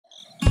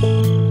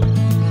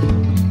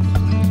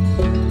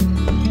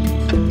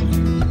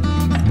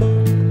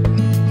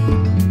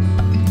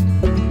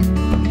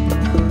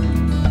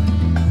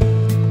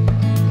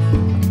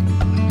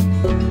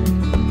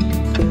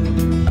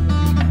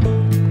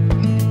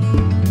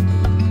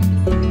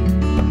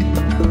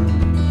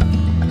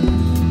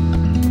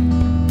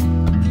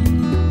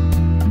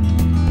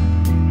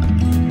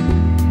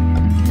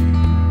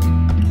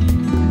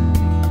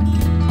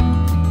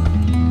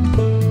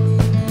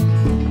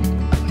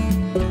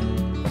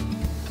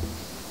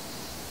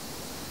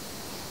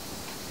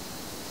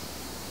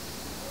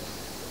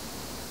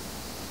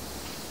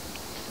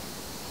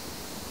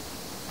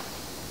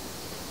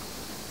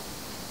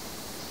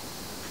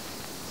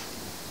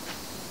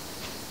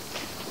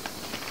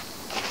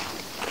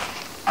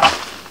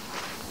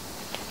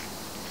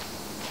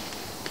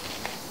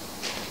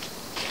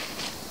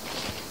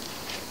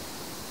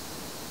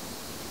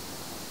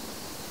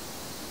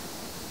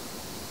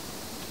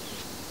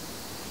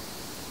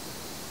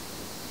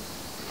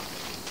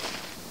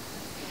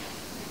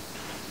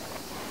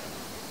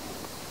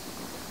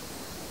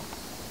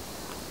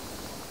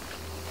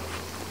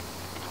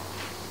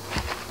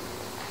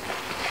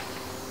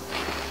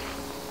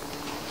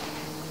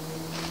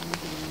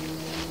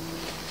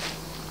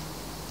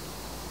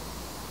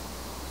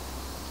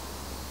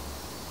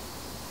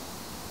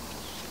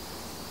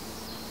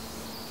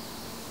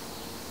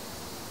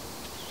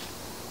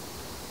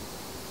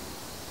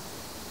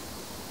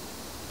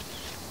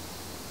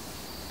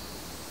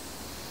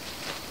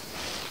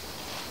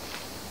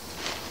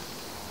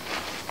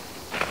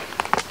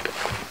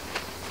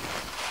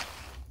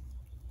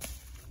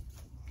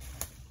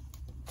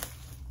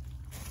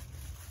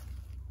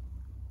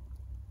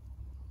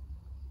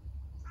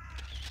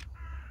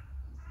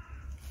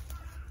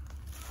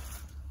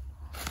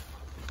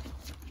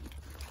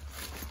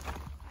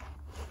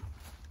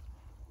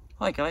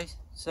Hi guys,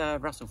 it's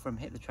Russell from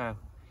Hit the Trail.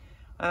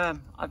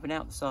 I've been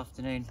out this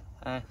afternoon,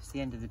 it's the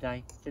end of the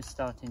day, just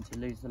starting to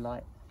lose the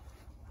light,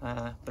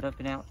 but I've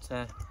been out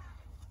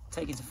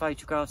taking some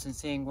photographs and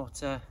seeing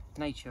what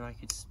nature I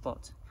could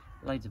spot.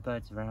 Loads of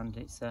birds around.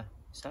 It's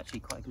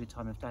actually quite a good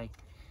time of day.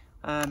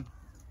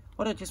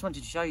 What I just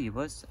wanted to show you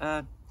was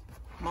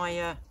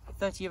my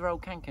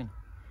 30-year-old Kanken.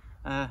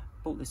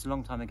 Bought this a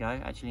long time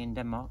ago, actually in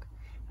Denmark,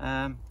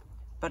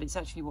 but it's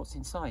actually what's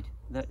inside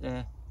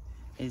that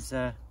is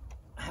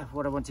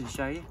what I wanted to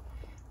show you.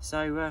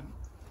 So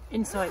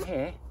inside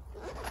here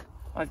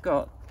I've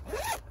got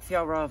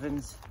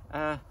Fjallraven's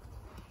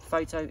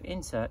photo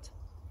insert,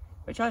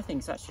 which I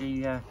think is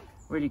actually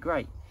really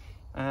great.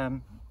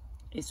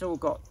 It's all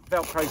got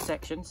Velcro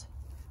sections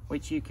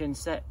which you can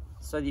set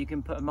so that you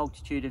can put a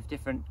multitude of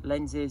different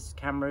lenses,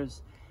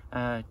 cameras,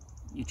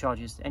 your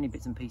chargers, any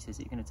bits and pieces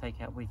that you're going to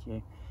take out with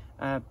you.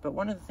 But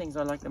one of the things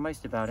I like the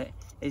most about it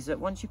is that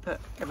once you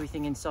put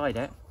everything inside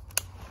it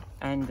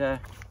and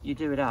you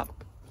do it up,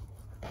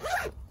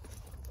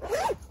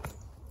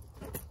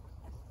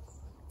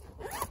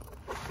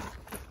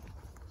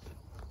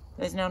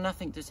 there's now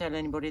nothing to tell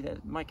anybody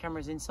that my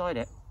camera's inside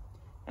it.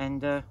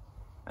 And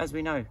as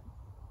we know,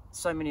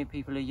 so many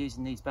people are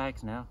using these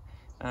bags now,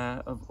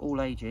 of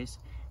all ages.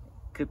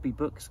 Could be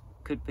books,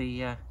 could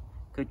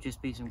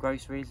just be some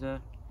groceries,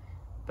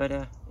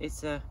 but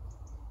it's I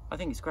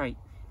think it's great.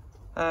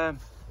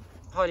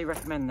 Highly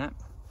recommend that.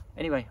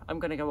 Anyway, I'm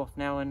going to go off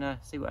now and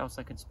see what else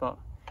I can spot.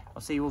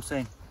 I'll see you all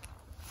soon.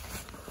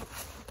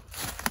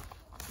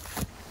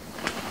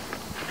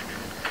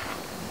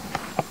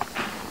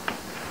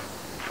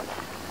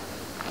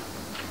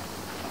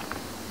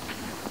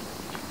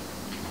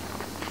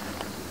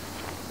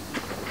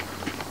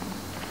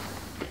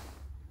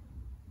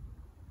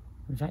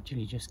 We've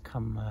actually just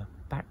come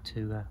back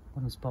to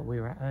one spot we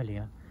were at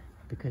earlier,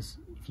 because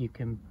if you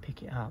can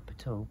pick it up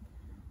at all,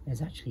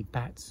 there's actually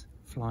bats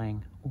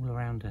flying all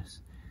around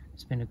us.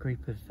 It's been a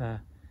group of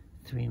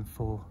 3 and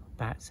 4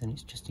 bats, and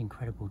it's just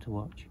incredible to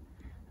watch.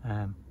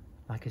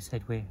 Like I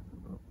said, we're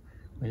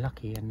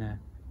lucky, and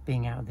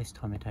being out at this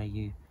time of day,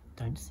 you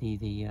don't see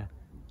the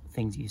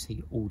things that you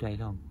see all day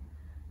long.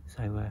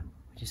 So we're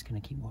just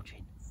going to keep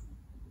watching.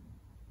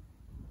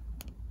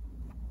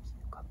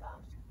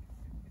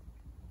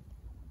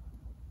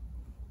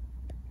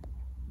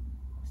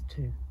 There's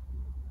 2.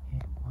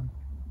 Here, 1.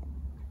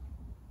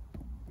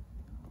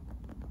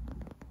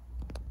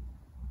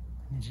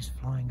 And they're just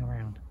flying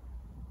around.